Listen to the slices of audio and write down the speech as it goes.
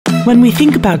When we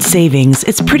think about savings,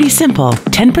 it's pretty simple.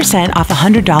 10% off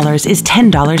 $100 is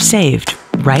 $10 saved,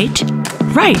 right?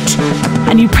 Right!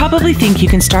 And you probably think you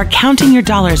can start counting your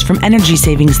dollars from energy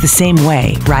savings the same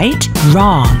way, right?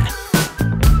 Wrong!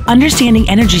 Understanding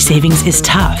energy savings is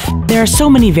tough. There are so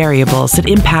many variables that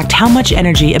impact how much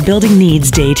energy a building needs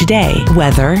day to day.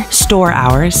 Weather, store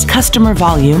hours, customer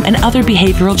volume, and other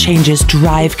behavioral changes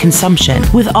drive consumption.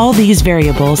 With all these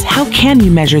variables, how can you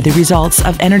measure the results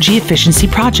of energy efficiency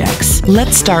projects?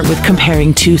 Let's start with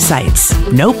comparing two sites.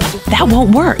 Nope, that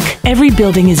won't work. Every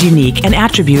building is unique, and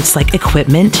attributes like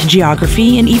equipment,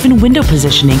 geography, and even window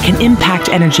positioning can impact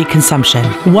energy consumption.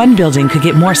 One building could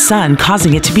get more sun,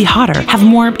 causing it to be hotter, have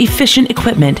more efficient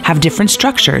equipment, have different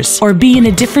structures, or be in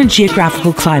a different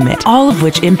geographical climate, all of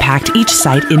which impact each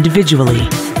site individually.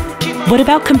 What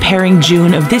about comparing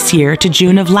June of this year to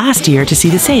June of last year to see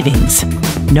the savings?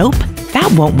 Nope,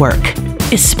 that won't work,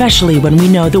 especially when we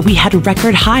know that we had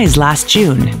record highs last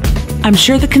June. I'm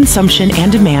sure the consumption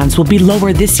and demands will be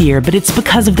lower this year, but it's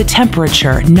because of the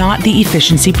temperature, not the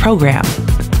efficiency program.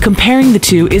 Comparing the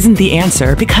two isn't the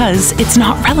answer because it's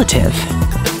not relative.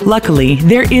 Luckily,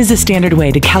 there is a standard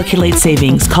way to calculate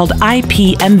savings called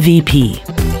IPMVP.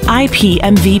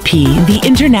 IPMVP, the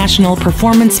International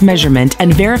Performance Measurement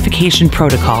and Verification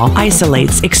Protocol,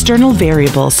 isolates external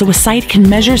variables so a site can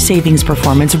measure savings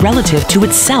performance relative to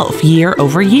itself year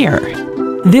over year.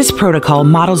 This protocol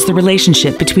models the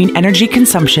relationship between energy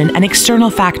consumption and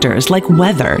external factors like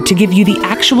weather to give you the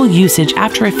actual usage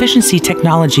after efficiency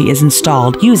technology is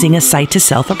installed using a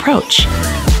site-to-self approach.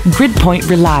 GridPoint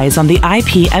relies on the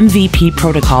IPMVP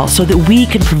protocol so that we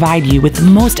can provide you with the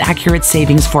most accurate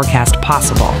savings forecast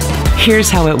possible. Here's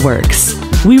how it works.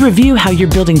 We review how your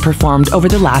building performed over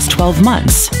the last 12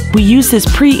 months. We use this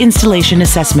pre-installation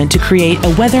assessment to create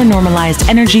a weather-normalized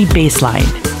energy baseline.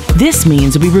 This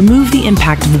means we remove the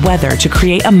impact of weather to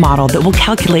create a model that will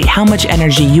calculate how much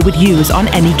energy you would use on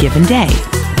any given day.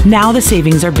 Now the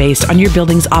savings are based on your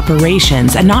building's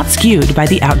operations and not skewed by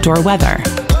the outdoor weather.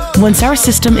 Once our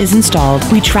system is installed,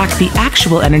 we track the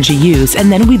actual energy used,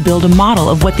 and then we build a model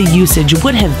of what the usage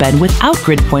would have been without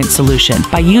GridPoint's solution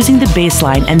by using the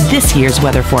baseline and this year's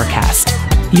weather forecast.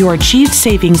 Your achieved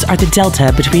savings are the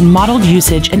delta between modeled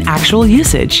usage and actual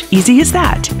usage. Easy as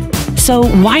that. So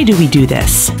why do we do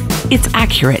this? It's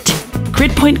accurate.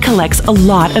 GridPoint collects a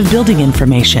lot of building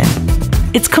information.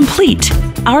 It's complete.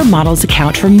 Our models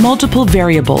account for multiple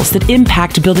variables that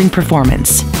impact building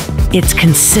performance. It's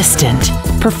consistent.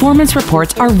 Performance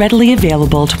reports are readily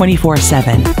available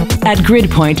 24/7. At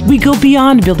GridPoint, we go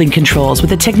beyond building controls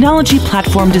with a technology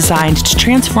platform designed to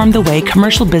transform the way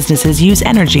commercial businesses use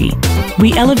energy.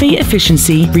 We elevate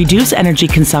efficiency, reduce energy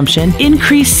consumption,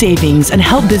 increase savings, and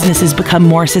help businesses become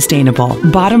more sustainable.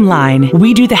 Bottom line,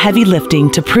 we do the heavy lifting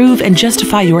to prove and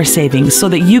justify your savings so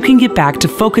that you can get back to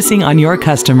focusing on your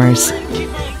customers.